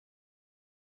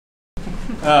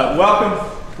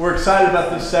Welcome. We're excited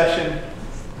about this session.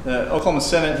 The Oklahoma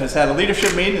Senate has had a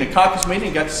leadership meeting, a caucus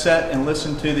meeting, got to sit and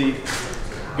listen to the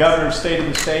governor's state of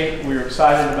the state. We were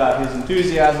excited about his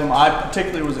enthusiasm. I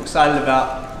particularly was excited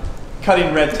about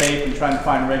cutting red tape and trying to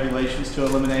find regulations to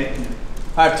eliminate. And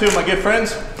I have two of my good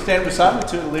friends standing beside me,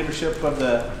 two of the leadership of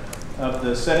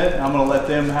the Senate. I'm going to let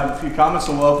them have a few comments,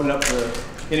 and we'll open it up to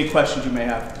any questions you may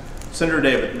have. Senator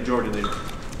David, Majority Leader.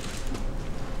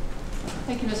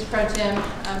 Thank you, Mr. Pro Tem.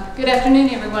 Good afternoon,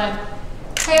 everyone.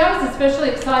 Hey, I was especially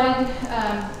excited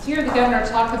to hear the governor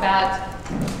talk about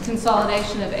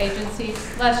consolidation of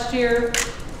agencies. Last year,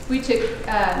 we took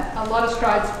a lot of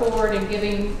strides forward in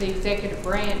giving the executive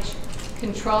branch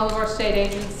control of our state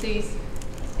agencies,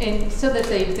 and so that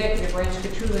the executive branch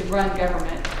could truly run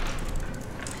government.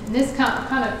 And this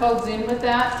kind of folds in with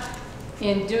that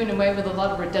in doing away with a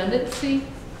lot of redundancy.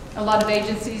 A lot of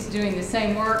agencies doing the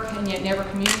same work and yet never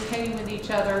communicating with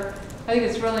each other. I think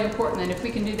it's really important that if we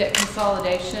can do that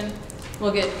consolidation,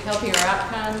 we'll get healthier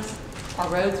outcomes, our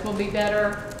roads will be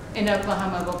better, and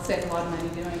Oklahoma will save a lot of money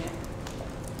doing it.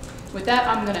 With that,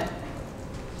 I'm going to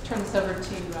turn this over to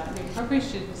the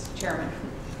Appropriations Chairman,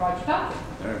 Roger Topping.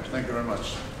 Thank you very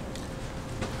much.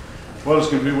 Well, it's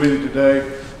going to be with you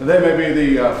today. Today may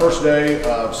be the first day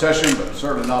of session, but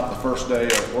certainly not the first day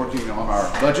of working on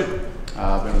our budget.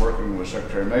 I've been working with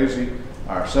Secretary Mazie.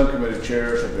 Our subcommittee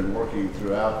chairs have been working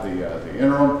throughout the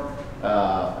interim,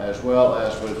 as well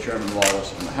as with Chairman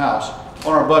Wallace in the House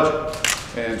on our budget.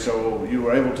 And so you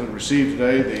were able to receive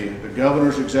today the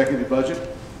governor's executive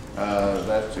budget.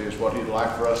 That is what he'd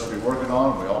like for us to be working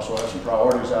on. We also have some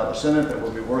priorities out of the Senate that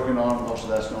we'll be working on. Most of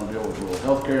that's going to deal with rural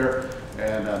health care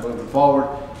and moving forward.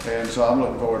 And so I'm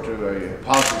looking forward to a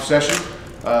positive session.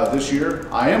 This year,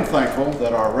 I am thankful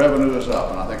that our revenue is up,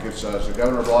 and I think it's as the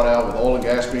governor brought out with oil and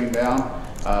gas being down,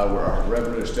 where our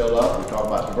revenue is still up. We talk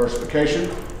about diversification.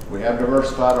 We have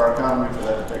diversified our economy for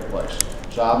that to take place.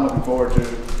 So I'm looking forward to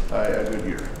a good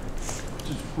year.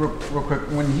 Just real quick,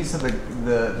 when he said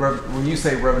when you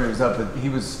say revenue is up, that he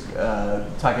was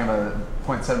talking about a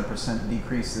 0.7%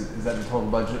 decrease. Is that the total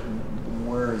budget?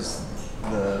 Where is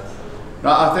the?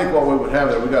 Now, I think what we would have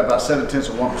there, we got about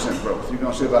 0.7% growth. You're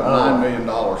going to see about $9 million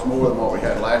more than what we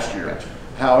had last year. Gotcha.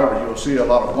 However, you'll see a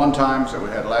lot of one-times that we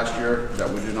had last year that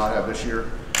we do not have this year.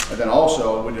 And then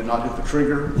also, we did not hit the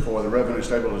trigger for the Revenue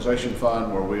Stabilization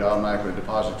Fund, where we automatically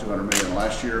deposit $200 million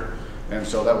last year. And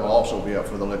so that will also be up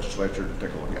for the legislature to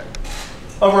take a look at.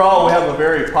 Overall, we have a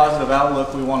very positive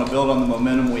outlook. We want to build on the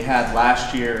momentum we had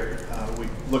last year. We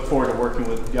look forward to working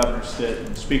with Governor Stitt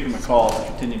and Speaker McCall to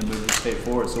continue to move the state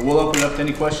forward. So we'll open it up to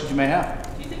any questions you may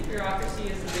have. Do you think bureaucracy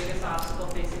is the biggest obstacle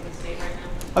facing the state right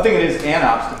now? I think it is an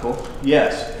obstacle,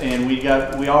 yes. And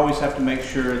we always have to make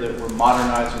sure that we're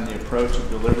modernizing the approach of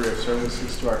delivery of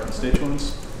services to our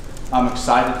constituents. I'm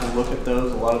excited to look at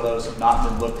those. A lot of those have not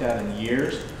been looked at in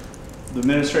years. The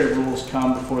administrative rules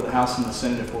come before the House and the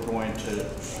Senate if we're going to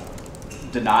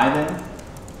deny them,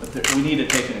 but we need to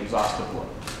take an exhaustive look.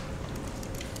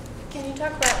 Can you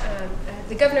talk about,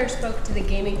 the governor spoke to the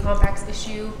gaming compacts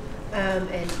issue and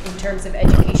in terms of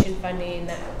education funding,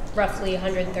 that roughly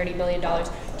 $130 million.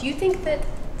 Do you think that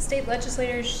state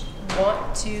legislators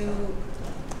want to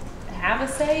have a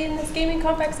say in this gaming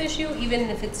compacts issue, even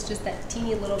if it's just that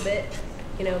teeny little bit,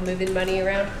 you know, moving money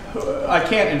around? I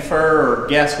can't infer or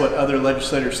guess what other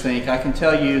legislators think. I can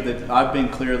tell you that I've been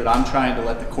clear that I'm trying to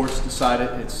let the courts decide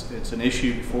it. It's an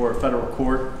issue before a federal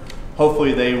court.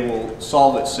 Hopefully they will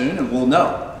solve it soon and we'll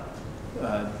know.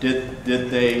 Did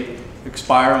they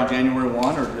expire on January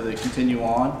 1 or do they continue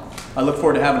on? I look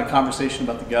forward to having a conversation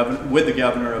about with the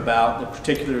governor about the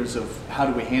particulars of how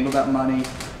do we handle that money,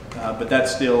 but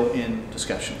that's still in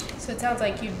discussion. So it sounds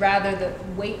like you'd rather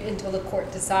wait until the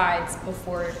court decides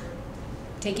before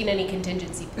taking any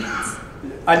contingency plans.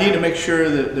 I need to make sure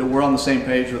that we're on the same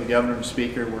page with the governor and the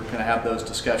speaker. We're going to have those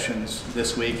discussions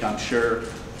this week, I'm sure.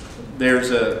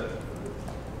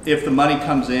 If the money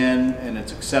comes in and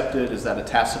it's accepted, is that a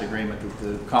tacit agreement that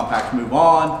the compacts move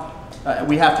on?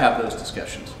 We have to have those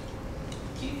discussions.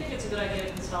 Do you think it's a good idea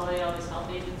to consolidate all these health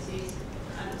agencies?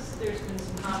 There's been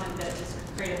some comment that just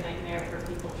create a nightmare for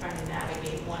people trying to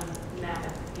navigate one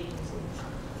mammoth agency.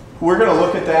 We're going to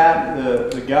look at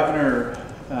that. The governor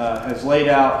has laid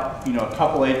out, a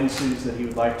couple agencies that he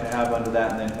would like to have under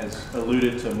that, and then has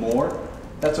alluded to more.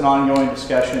 That's an ongoing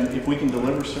discussion. If we can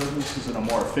deliver services in a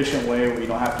more efficient way where you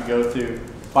don't have to go through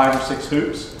 5 or 6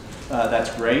 hoops, that's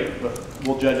great, but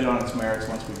we'll judge it on its merits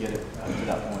once we get it to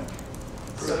that point.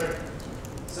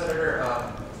 Senator,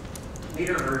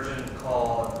 Leader Virgin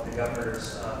called the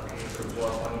governor's pay for well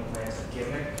funding plans a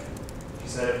gimmick. She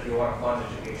said if you want to fund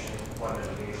education,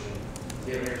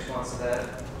 Do you have any response to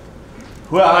that?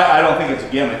 Well, I don't think it's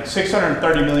a gimmick.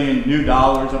 $630 million new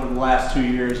dollars over the last 2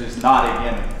 years is not a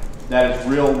gimmick. That is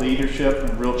real leadership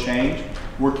and real change.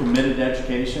 We're committed to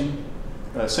education.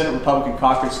 Senate Republican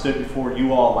Caucus stood before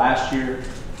you all last year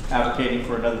advocating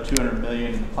for another $200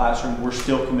 million in the classroom. We're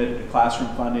still committed to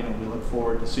classroom funding, and we look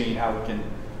forward to seeing how we can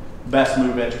best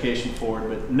move education forward.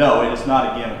 But no, it is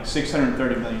not a gimmick.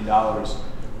 $630 million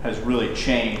has really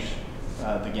changed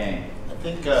the game. I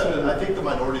think the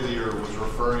minority leader was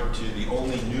referring to the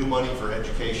only new money for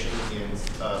education in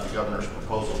the governor's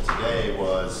proposal today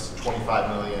was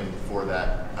 $25 million for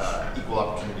that equal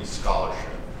opportunity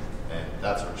scholarship, and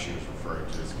that's what she was referring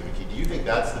to as gimmicky. Do you think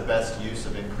that's the best use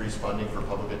of increased funding for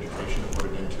public education, to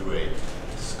put it into a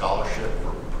scholarship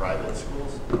for private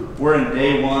schools? We're in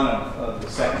day one of the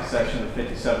second section of the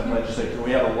 57th legislature. We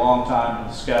have a long time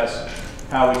to discuss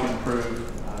how we can improve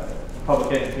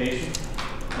public education,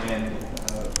 and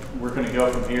we're going to go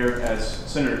from here. As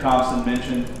Senator Thompson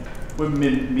mentioned, we've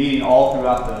been meeting all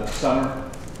throughout the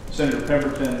summer. Senator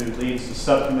Pemberton, who leads the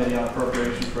subcommittee on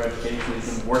appropriations for education,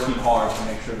 has been working hard to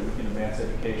make sure that we can advance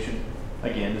education.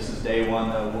 Again, this is day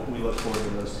one, though. We look forward to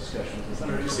those discussions.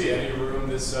 Do you see any room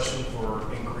this session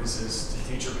for increases to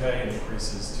teacher pay and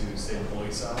increases to state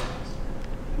employee salaries?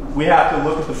 We have to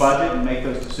look at the budget and make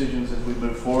those decisions as we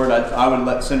move forward. I would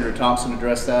let Senator Thompson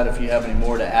address that if you have any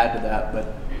more to add to that.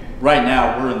 But right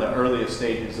now, we're in the earliest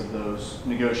stages of those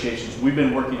negotiations. We've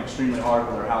been working extremely hard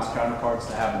with our House counterparts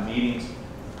to have meetings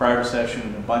prior to session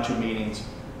and a bunch of meetings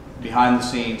behind the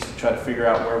scenes to try to figure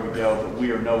out where we go, but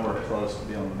we are nowhere close to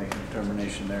being able to make a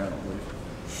determination there, I don't believe.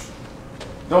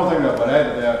 The only thing I would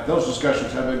add to that, those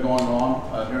discussions have been going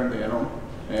on during the interim,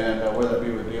 and whether it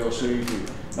be with DOC. If you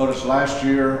noticed last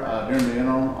year during the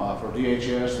interim for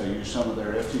DHS, they used some of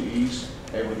their FTEs,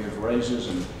 able to give raises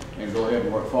and go ahead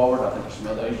and work forward. I think some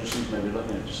other agencies may be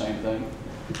looking at the same thing.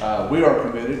 We are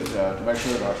committed to make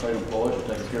sure that our state employees are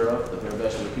taken care of the very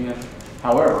best we can.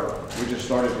 However, we just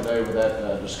started today with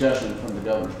that discussion from the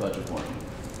governor's budget point.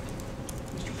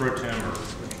 Mr. Pro Tem or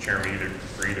Mr. Chairman,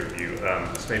 for either of you,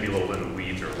 this may be a little in the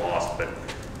weeds or lost, but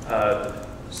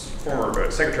former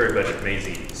Secretary of Budget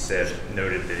Mazie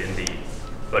noted that in the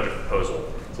budget proposal,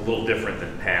 it's a little different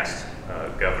than past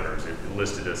governors. It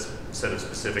listed a set of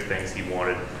specific things he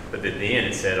wanted, but at the end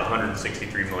it said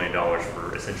 $163 million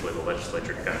for essentially the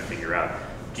legislature to kind of figure out.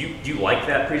 Do you like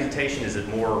that presentation? Is it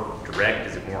more direct?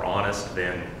 Is it more honest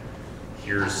than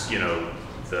here's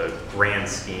the grand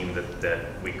scheme that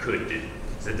we could do?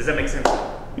 Does that make sense?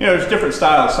 There's different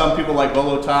styles. Some people like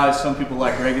bolo ties. Some people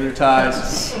like regular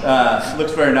ties.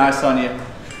 Looks very nice on you.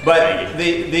 But I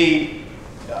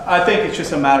think it's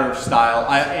just a matter of style.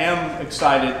 I am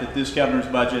excited that this governor's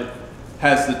budget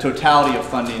has the totality of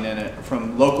funding in it,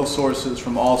 from local sources,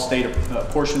 from all state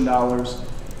portion dollars.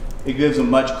 It gives a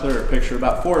much clearer picture.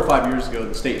 About 4 or 5 years ago,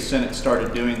 the state Senate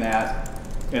started doing that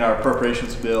in our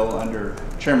appropriations bill under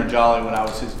Chairman Jolly when I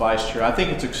was his vice chair. I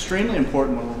think it's extremely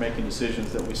important when we're making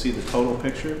decisions that we see the total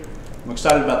picture. I'm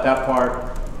excited about that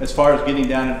part. As far as getting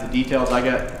down into the details, I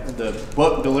got the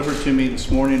book delivered to me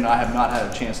this morning, and I have not had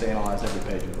a chance to analyze every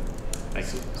page of it.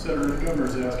 Thanks. Senator, the governor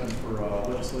is asking for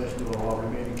legislation to allow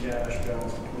remaining cash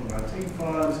balance between 19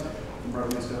 funds and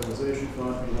revenue stabilization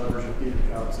funds to be leveraged if needed to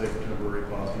compensate for temporary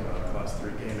class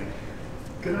 3 gaming.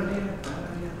 Good idea? Bad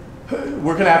idea?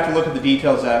 We're going to have to look at the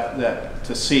details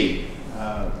to see.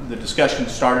 The discussion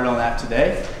started on that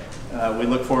today. We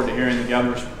look forward to hearing the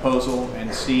governor's proposal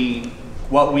and seeing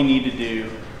what we need to do.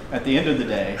 At the end of the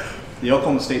day, the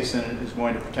Oklahoma State Senate is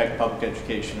going to protect public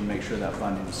education and make sure that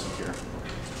funding is secure.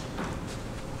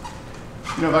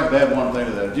 If I could add one thing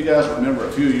to that. If you guys remember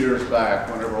a few years back,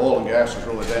 whenever oil and gas was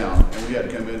really down, and we had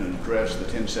to come in and address the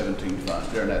 1017 fund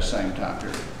during that same time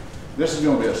period. This is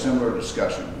going to be a similar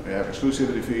discussion. We have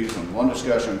exclusivity fees on one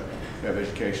discussion, we have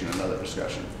education on another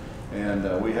discussion. And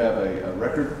we have a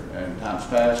record, and times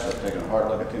past, I've taken a hard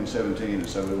look at 1017, and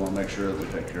so we want to make sure that we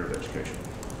take care of education.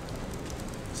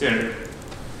 Senator,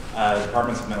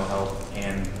 Departments of Mental Health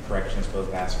and Corrections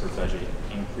both asked for budget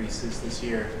increases this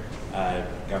year.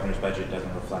 Governor's budget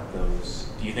doesn't reflect those.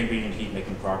 Do you think we can keep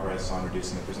making progress on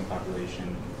reducing the prison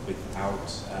population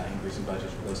without increasing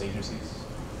budgets for those agencies?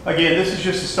 Again, this is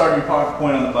just a starting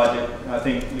point on the budget. I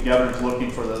think the governor's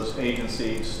looking for those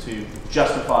agencies to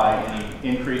justify any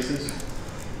increases.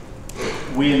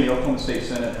 We in the Oklahoma State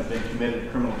Senate have been committed to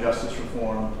criminal justice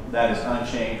reform. That is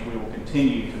unchanged. We will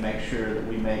continue to make sure that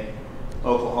we make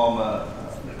Oklahoma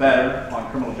better on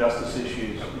criminal justice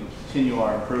issues and continue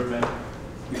our improvement.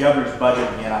 The governor's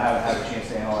budget, again, I haven't had a chance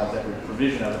to analyze every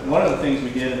provision of it. One of the things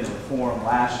we did in the reform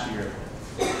last year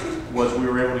was we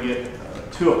were able to get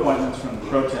 2 appointments from the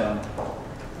pro tem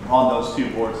on those two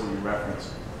boards that you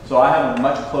referenced. So I have a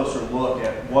much closer look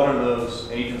at what are those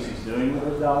agencies doing with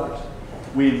those dollars.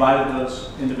 We invited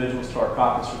those individuals to our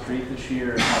caucus retreat this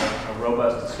year and had a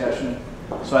robust discussion.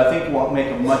 So I think we'll make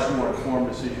a much more informed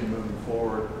decision moving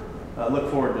forward.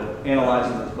 Look forward to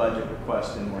analyzing this budget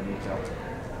request in more detail.